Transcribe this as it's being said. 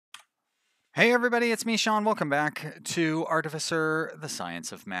Hey everybody, it's me, Sean. Welcome back to Artificer, the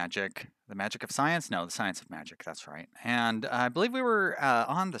Science of Magic. The magic of science? No, the science of magic, that's right. And I believe we were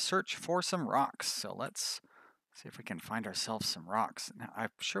on the search for some rocks, so let's see if we can find ourselves some rocks. Now, I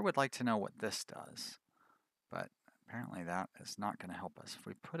sure would like to know what this does, but apparently that is not going to help us. If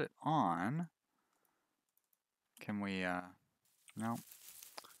we put it on, can we, no?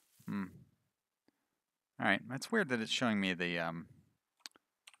 Alright, that's weird that it's showing me the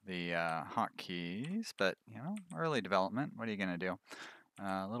hotkeys, but you know, early development. What are you gonna do?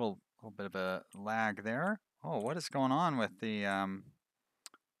 A little bit of a lag there. Oh, what is going on with the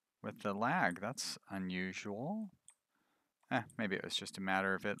lag? That's unusual. Maybe it was just a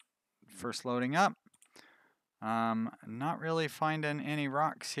matter of it first loading up. Not really finding any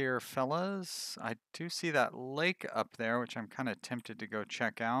rocks here, fellas. I do see that lake up there, which I'm kind of tempted to go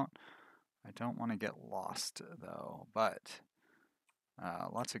check out. I don't want to get lost though, but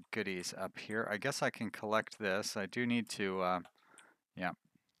lots of goodies up here. I guess I can collect this. I do need to, yeah,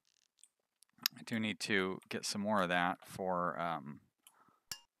 I do need to get some more of that for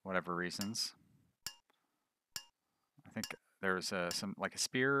whatever reasons. I think there's some, like a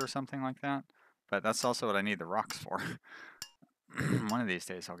spear or something like that, but that's also what I need the rocks for. One of these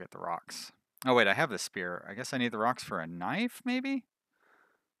days I'll get the rocks. Oh wait, I have the spear. I guess I need the rocks for a knife, maybe?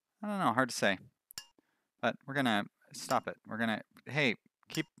 I don't know, hard to say. But we're gonna stop it. We're gonna, hey,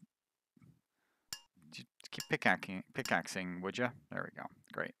 keep pickaxing, would you? There we go.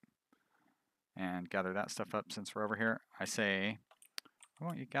 Great. And gather that stuff up since we're over here. I say, why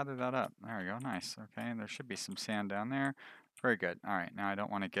won't you gather that up? There we go. Nice. Okay, and there should be some sand down there. Very good. All right, now I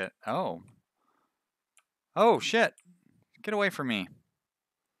don't want to get... Oh! Oh, shit! Get away from me. I'm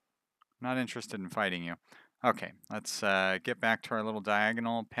not interested in fighting you. Okay, let's get back to our little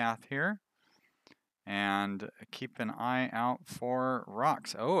diagonal path here. And keep an eye out for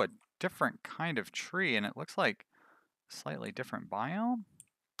rocks. Oh, a different kind of tree, and it looks like a slightly different biome.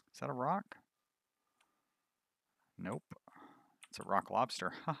 Is that a rock? Nope. It's a rock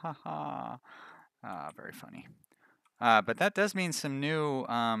lobster. Ha ha ha. Very funny. But that does mean some new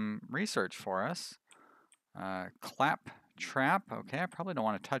research for us. Clap trap. Okay, I probably don't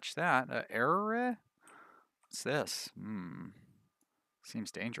want to touch that. Error? What's this?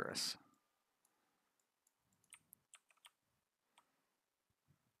 Seems dangerous.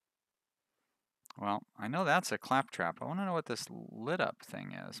 Well, I know that's a claptrap. I want to know what this lit up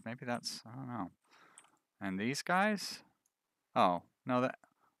thing is. Maybe that's, I don't know. And these guys? Oh, no, that,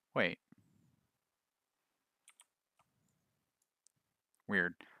 wait.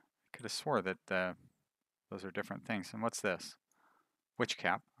 Weird. I could have swore that those are different things. And what's this? Witch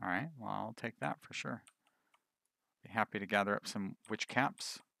cap. All right, well, I'll take that for sure. Be happy to gather up some witch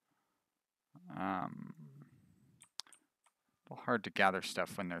caps. A little hard to gather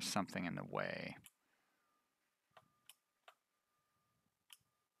stuff when there's something in the way.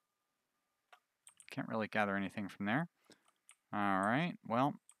 Can't really gather anything from there. All right,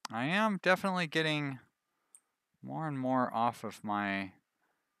 well, I am definitely getting more and more off of my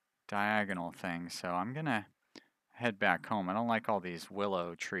diagonal thing, so I'm gonna head back home. I don't like all these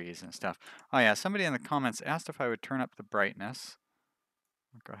willow trees and stuff. Oh yeah, somebody in the comments asked if I would turn up the brightness.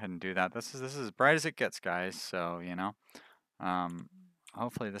 I'll go ahead and do that. This is as bright as it gets, guys, so, you know.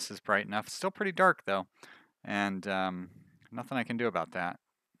 Hopefully this is bright enough. It's still pretty dark, though, and nothing I can do about that,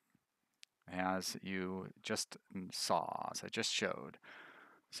 as you just saw, as I just showed.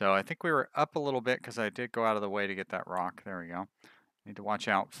 So I think we were up a little bit because I did go out of the way to get that rock. There we go. Need to watch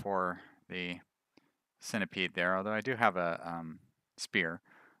out for the centipede there, although I do have a spear,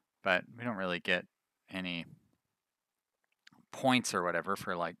 but we don't really get any points or whatever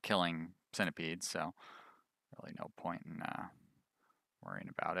for like killing centipedes, so really no point in worrying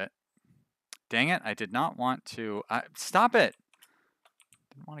about it. Dang it, I did not want to... stop it!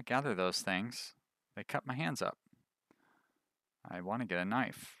 Didn't want to gather those things. They cut my hands up. I want to get a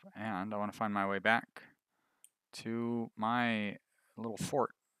knife, and I want to find my way back to my little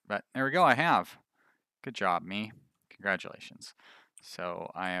fort. But there we go, I have. Good job, me. Congratulations.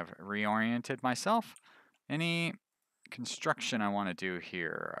 So I have reoriented myself. Any construction I want to do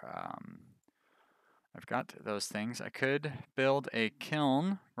here? I've got those things. I could build a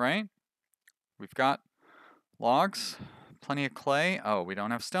kiln, right? We've got logs, plenty of clay. Oh, we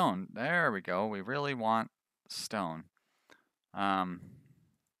don't have stone. There we go. We really want stone. You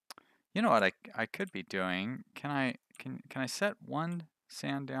know what I could be doing? Can I set one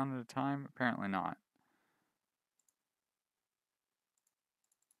sand down at a time? Apparently not.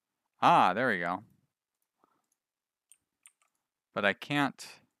 Ah, there we go. But I can't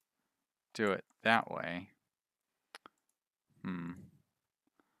do it that way.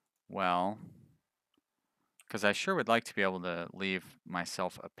 Well, Because I sure would like to be able to leave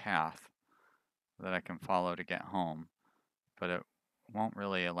myself a path that I can follow to get home. But it won't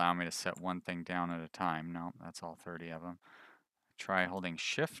really allow me to set one thing down at a time. No, that's all 30 of them. Try holding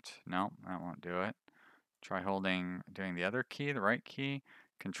shift. No, that won't do it. Try doing the other key, the right key.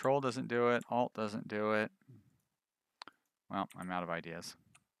 Control doesn't do it. Alt doesn't do it. Well, I'm out of ideas.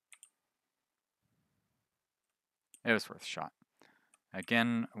 It was worth a shot.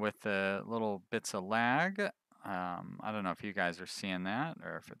 Again, with the little bits of lag, I don't know if you guys are seeing that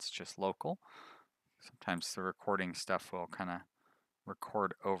or if it's just local. Sometimes the recording stuff will kind of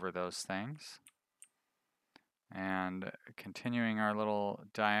record over those things. And continuing our little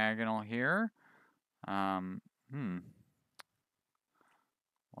diagonal here. Lots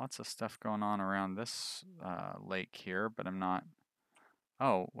of stuff going on around this lake here, but I'm not...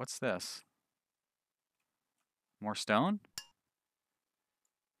 Oh, what's this? More stone?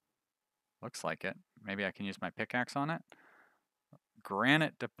 Looks like it. Maybe I can use my pickaxe on it.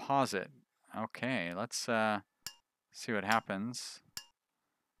 Granite deposit. Okay, let's see what happens.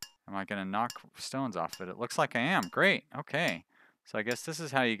 Am I going to knock stones off it? It looks like I am. Great. Okay. So I guess this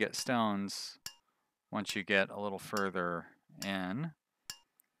is how you get stones once you get a little further in,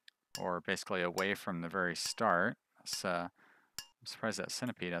 or basically away from the very start. I'm surprised that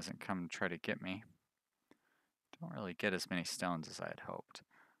centipede hasn't come to try to get me. Don't really get as many stones as I had hoped.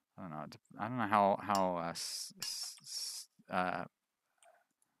 I don't know. I don't know how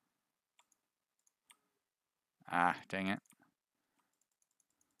dang it.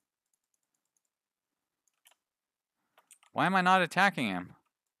 Why am I not attacking him?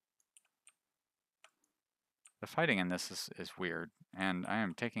 The fighting in this is weird, and I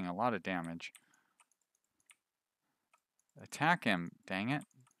am taking a lot of damage. Attack him, dang it.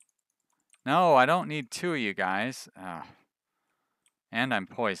 No, I don't need two of you guys. And I'm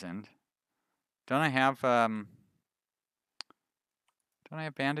poisoned. Don't I have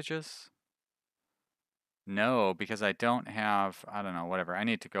bandages? No, because I don't have, I don't know, whatever. I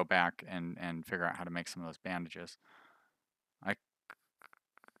need to go back and figure out how to make some of those bandages.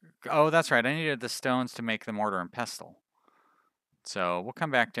 Oh, that's right. I needed the stones to make the mortar and pestle. So we'll come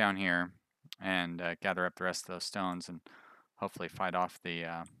back down here and gather up the rest of those stones and hopefully fight off the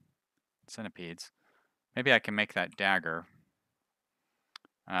centipedes. Maybe I can make that dagger.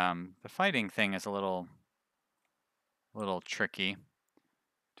 The fighting thing is a little tricky.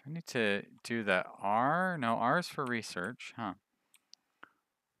 Do I need to do the R? No, R is for research, huh?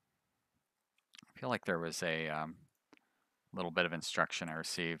 I feel like there was a little bit of instruction I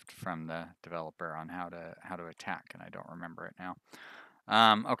received from the developer on how to attack, and I don't remember it now.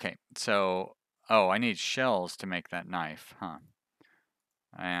 Okay, so I need shells to make that knife, huh?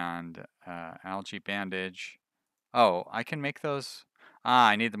 And algae bandage. Oh, I can make those.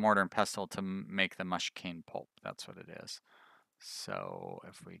 I need the mortar and pestle to make the mush cane pulp. That's what it is. So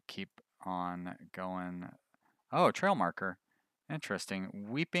if we keep on going, trail marker, interesting.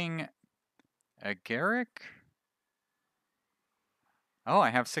 Weeping agaric. Oh, I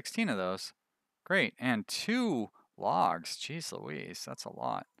have 16 of those. Great. And 2 logs. Jeez Louise, that's a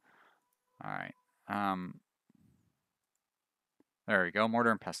lot. All right. There we go.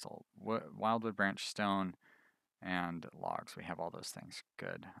 Mortar and pestle. Wildwood branch, stone, and logs. We have all those things.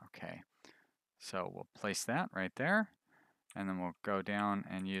 Good. Okay. So we'll place that right there. And then we'll go down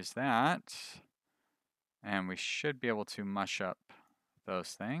and use that. And we should be able to mush up those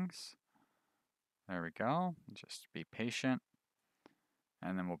things. There we go. Just be patient.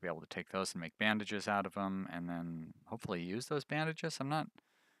 And then we'll be able to take those and make bandages out of them, and then hopefully use those bandages. I'm not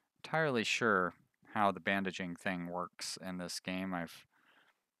entirely sure how the bandaging thing works in this game. I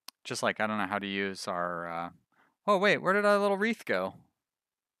don't know how to use our... Oh, wait, where did our little wreath go?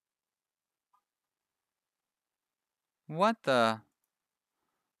 What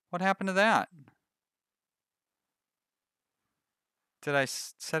happened to that? Did I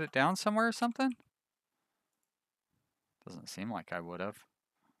set it down somewhere or something? Doesn't seem like I would have.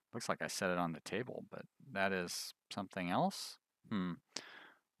 Looks like I set it on the table, but that is something else.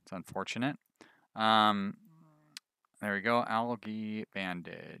 It's unfortunate. There we go, algae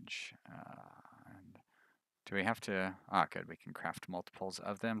bandage. And do we have to... good, we can craft multiples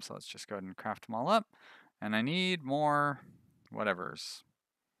of them, so let's just go ahead and craft them all up. And I need more whatevers.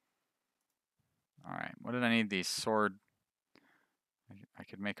 All right, what did I need? These sword... I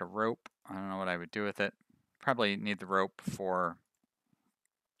could make a rope. I don't know what I would do with it. Probably need the rope for,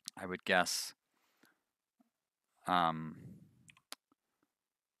 I would guess,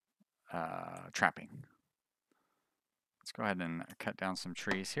 trapping. Let's go ahead and cut down some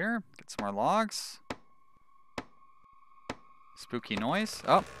trees here. Get some more logs. Spooky noise.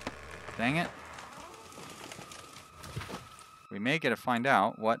 Oh, dang it. we may get to find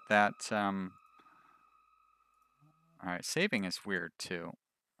out what that, all right, saving is weird too.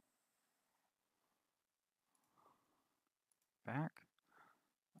 Back.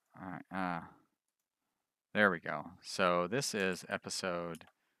 All right, there we go. So this is episode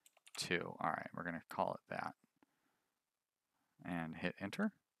 2. All right, we're gonna call it that. And hit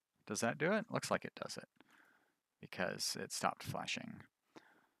enter. Does that do it? Looks like it does it because it stopped flashing.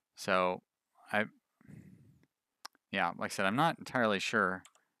 So yeah, like I said, I'm not entirely sure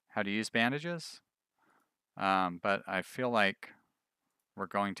how to use bandages, but I feel like we're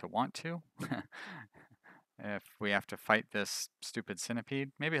going to want to. If we have to fight this stupid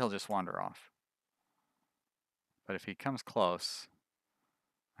centipede, maybe he'll just wander off. But if he comes close,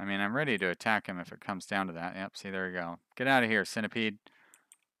 I mean, I'm ready to attack him if it comes down to that. Yep, see, there we go. Get out of here, centipede.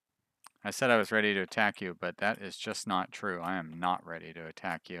 I said I was ready to attack you, but that is just not true. I am not ready to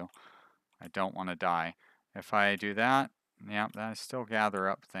attack you. I don't want to die. If I do that, yeah, I still gather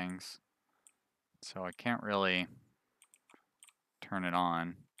up things. So I can't really turn it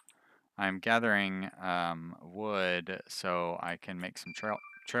on. I'm gathering wood so I can make some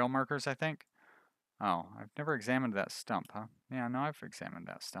trail markers, I think. Oh, I've never examined that stump, huh? Yeah, no, I've examined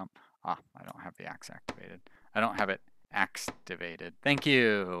that stump. Ah, I don't have the axe activated. I don't have it activated. Thank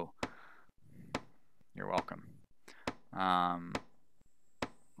you. You're welcome.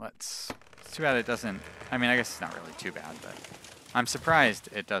 It's too bad it doesn't, I mean, I guess it's not really too bad, but I'm surprised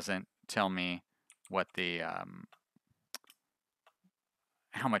it doesn't tell me what the,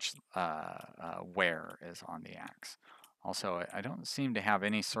 how much wear is on the axe. Also, I don't seem to have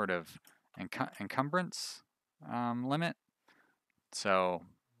any sort of encumbrance limit, so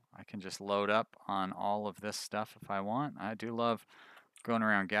I can just load up on all of this stuff if I want. I do love going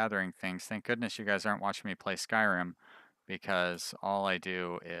around gathering things. Thank goodness you guys aren't watching me play Skyrim, because all I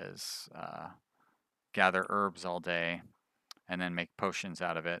do is gather herbs all day and then make potions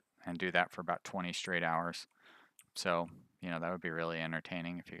out of it and do that for about 20 straight hours. So, you know, that would be really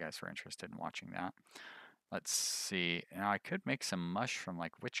entertaining if you guys were interested in watching that. Let's see. Now, I could make some mush from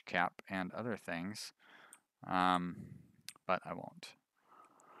like witch cap and other things, but I won't.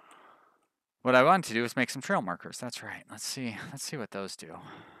 What I want to do is make some trail markers. That's right. Let's see what those do.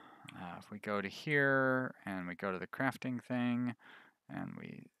 If we go to here and we go to the crafting thing and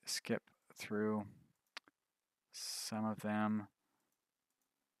we skip through some of them.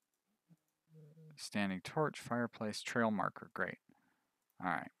 Standing torch, fireplace, trail marker. Great.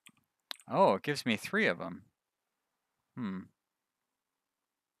 All right. Oh, it gives me 3 of them.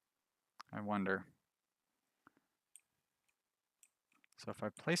 I wonder. So if I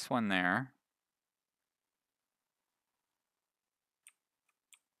place one there,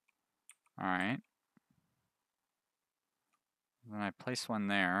 all right. Then I place one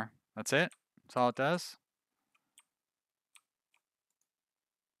there. That's it? That's all it does?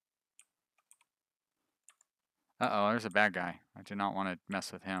 Uh-oh, there's a bad guy. I do not want to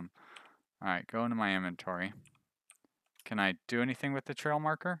mess with him. All right, go into my inventory. Can I do anything with the trail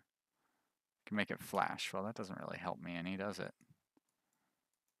marker? I can make it flash. Well, that doesn't really help me any, does it?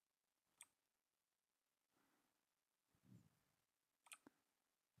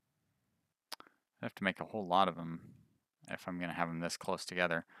 I have to make a whole lot of them if I'm going to have them this close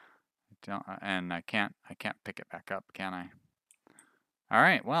together. And I can't pick it back up, can I? All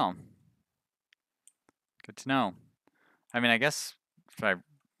right, well, good to know. I mean, I guess if I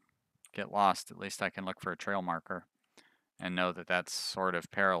get lost, at least I can look for a trail marker and know that that's sort of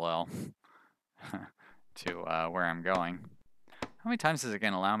parallel to where I'm going. How many times is it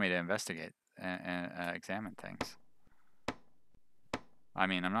going to allow me to investigate and examine things? I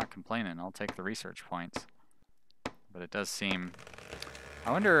mean, I'm not complaining. I'll take the research points. But it does seem...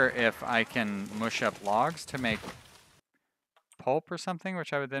 I wonder if I can mush up logs to make pulp or something,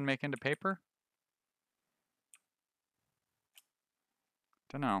 which I would then make into paper?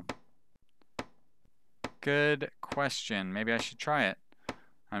 Don't know. Good question. Maybe I should try it.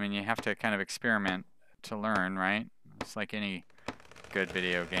 I mean, you have to kind of experiment to learn, right? It's like any good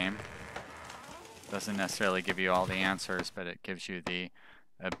video game. Doesn't necessarily give you all the answers, but it gives you the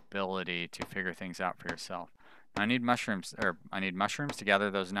ability to figure things out for yourself. Now I need mushrooms, or I need mushrooms to gather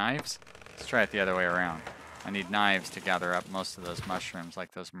those knives. Let's try it the other way around. I need knives to gather up most of those mushrooms,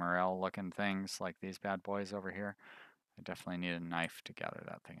 like those morel-looking things, like these bad boys over here. I definitely need a knife to gather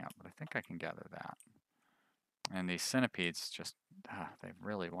that thing up, but I think I can gather that. And these centipedes just, they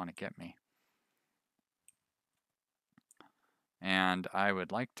really want to get me. And I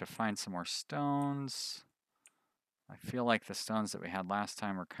would like to find some more stones. I feel like the stones that we had last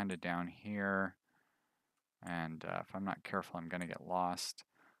time were kind of down here. And if I'm not careful, I'm going to get lost.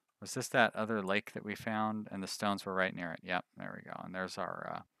 Was this that other lake that we found? And the stones were right near it. Yep, there we go. And there's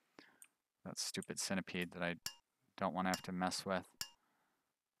our, that stupid centipede that I don't want to have to mess with.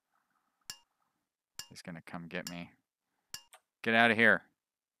 He's going to come get me. Get out of here.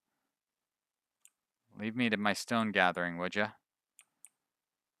 Leave me to my stone gathering, would ya?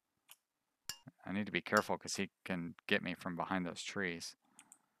 I need to be careful because he can get me from behind those trees.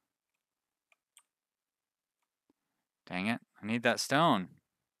 Dang it. I need that stone.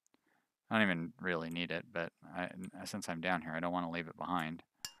 I don't even really need it, but since I'm down here, I don't want to leave it behind.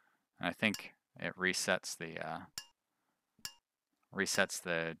 And I think it resets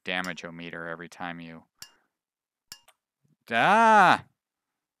the damage-o-meter every time you... Ah!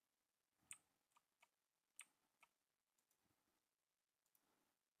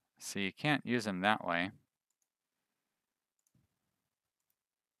 See, you can't use them that way.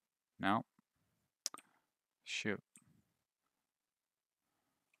 No. Shoot.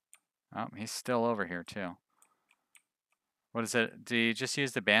 Oh, he's still over here, too. What is it? Do you just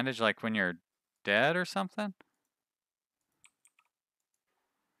use the bandage like when you're dead or something?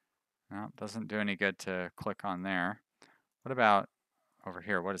 No, doesn't do any good to click on there. What about over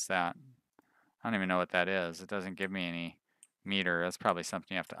here? What is that? I don't even know what that is. It doesn't give me any meter. That's probably something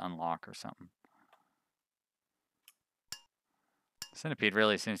you have to unlock or something. Centipede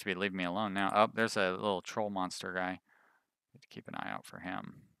really seems to be leaving me alone now. Oh, there's a little troll monster guy. Need to keep an eye out for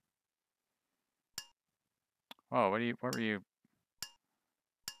him. Whoa, what were you?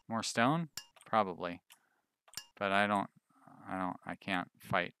 More stone? Probably. But I can't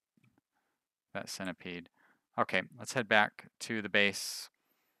fight that centipede. Okay, let's head back to the base.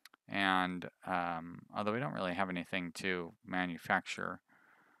 And although we don't really have anything to manufacture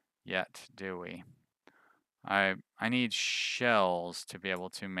yet, do we? I need shells to be able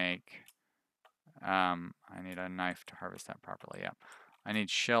to make, I need a knife to harvest that properly, yeah. I need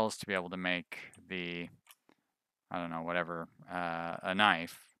shells to be able to make the, I don't know, whatever, a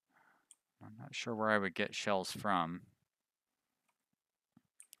knife. I'm not sure where I would get shells from.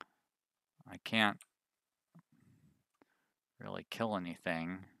 I can't really kill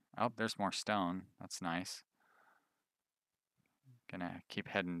anything. Oh, there's more stone. That's nice. Gonna keep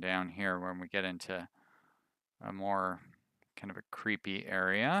heading down here when we get into a more kind of a creepy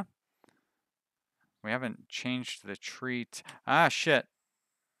area. We haven't changed the tree. Ah, shit.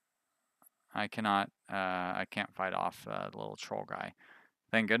 I cannot, I can't fight off the little troll guy.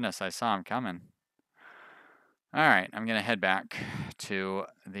 Thank goodness I saw him coming. All right, I'm gonna head back to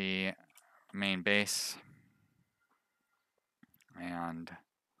the main base. And,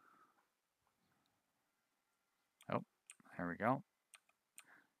 oh, there we go.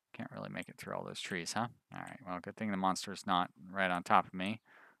 Can't really make it through all those trees, huh? All right, well, good thing the monster's not right on top of me,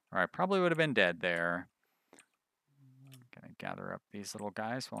 or I probably would have been dead there. I'm gonna gather up these little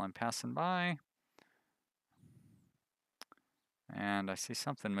guys while I'm passing by. And I see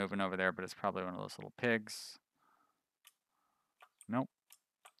something moving over there, but it's probably one of those little pigs. Nope.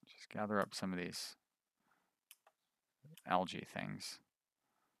 Just gather up some of these algae things.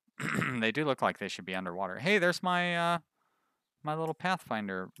 They do look like they should be underwater. Hey, there's my my little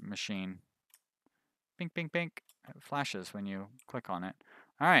Pathfinder machine. Bink, bink, bink. It flashes when you click on it.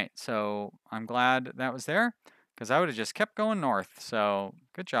 All right, so I'm glad that was there because I would have just kept going north. So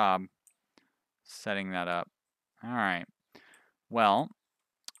good job setting that up. All right. Well,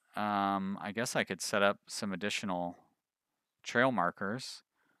 I guess I could set up some additional trail markers.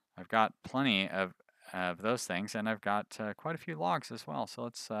 I've got plenty of those things, and I've got quite a few logs as well. So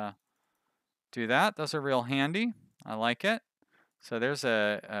let's do that. Those are real handy. I like it. So there's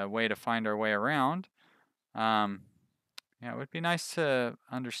a way to find our way around. Yeah, it would be nice to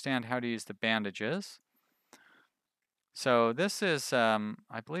understand how to use the bandages. So this is,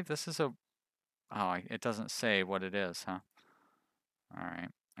 I believe this is a, oh, it doesn't say what it is, huh? All right.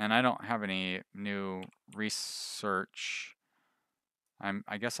 And I don't have any new research.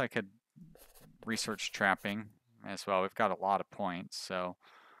 I guess I could research trapping as well. We've got a lot of points, so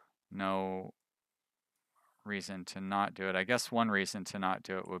no reason to not do it. I guess one reason to not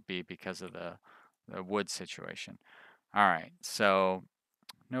do it would be because of the wood situation. All right, so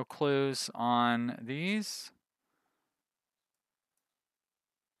no clues on these.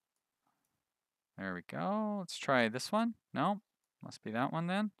 There we go. Let's try this one. No, must be that one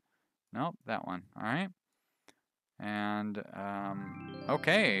then. Nope, that one. All right. And,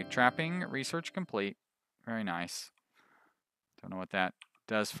 okay, trapping research complete. Very nice. Don't know what that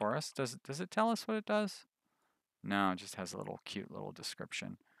does for us. Does it tell us what it does? No, it just has a little cute little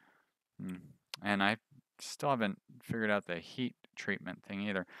description. And I still haven't figured out the heat treatment thing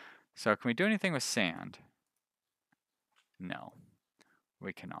either. So can we do anything with sand? No.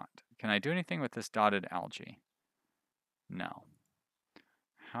 We cannot. Can I do anything with this dotted algae? No.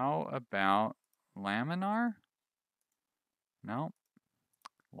 How about laminar? No.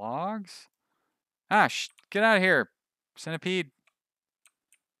 Logs? Ah, get out of here, centipede.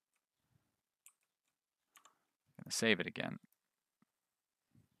 I'm gonna save it again.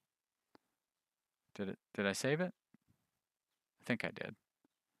 Did I save it? I think I did.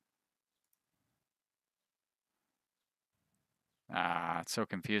 Ah, it's so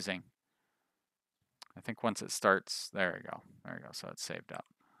confusing. I think once it starts, there we go. There we go. So it's saved up.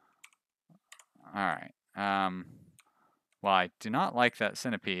 All right. Well, I do not like that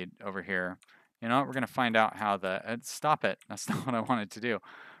centipede over here. You know what? We're going to find out how the... stop it. That's not what I wanted to do.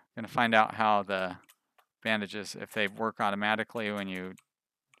 I'm going to find out how the bandages, if they work automatically when you...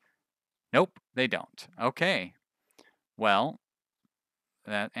 Nope, they don't. Okay. Well,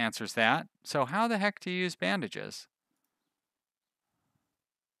 that answers that. So how the heck do you use bandages?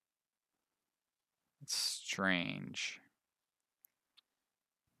 It's strange.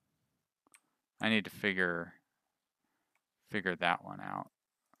 I need to figure that one out.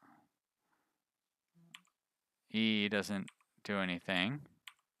 E doesn't do anything.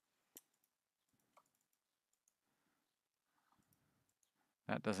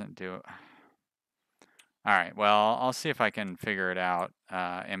 That doesn't do it. All right, well, I'll see if I can figure it out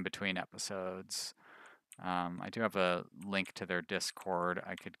in between episodes. I do have a link to their Discord.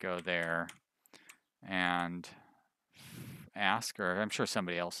 I could go there and ask, or I'm sure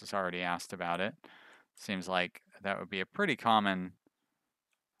somebody else has already asked about it. Seems like that would be a pretty common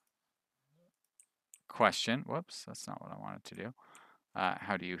question. Whoops, that's not what I wanted to do.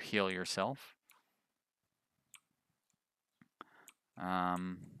 How do you heal yourself?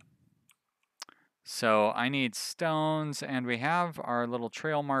 So I need stones, and we have our little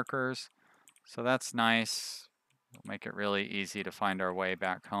trail markers, so that's nice. It'll make it really easy to find our way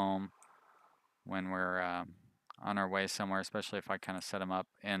back home when we're on our way somewhere, especially if I kind of set them up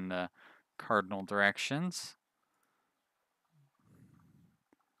in the cardinal directions.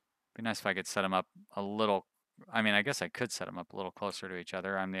 Be nice if I could set them up a little, I mean, I guess I could set them up a little closer to each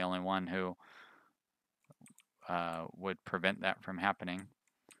other. I'm the only one who would prevent that from happening,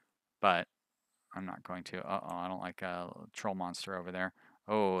 but I'm not going to. Uh-oh, I don't like a troll monster over there.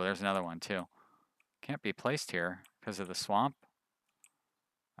 Oh, there's another one too. Can't be placed here because of the swamp.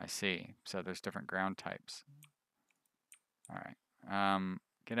 I see. So there's different ground types. All right.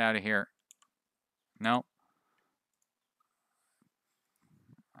 Get out of here. No.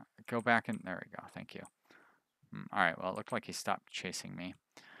 Go back and there we go. Thank you. All right. Well, it looked like he stopped chasing me.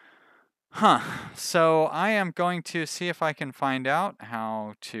 Huh. So I am going to see if I can find out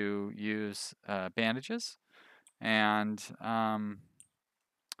how to use bandages. And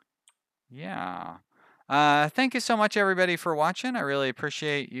yeah. Thank you so much, everybody, for watching. I really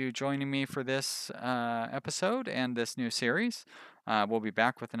appreciate you joining me for this episode and this new series. We'll be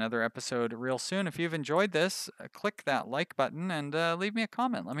back with another episode real soon. If you've enjoyed this, click that like button and leave me a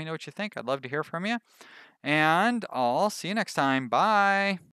comment. Let me know what you think. I'd love to hear from you. And I'll see you next time. Bye.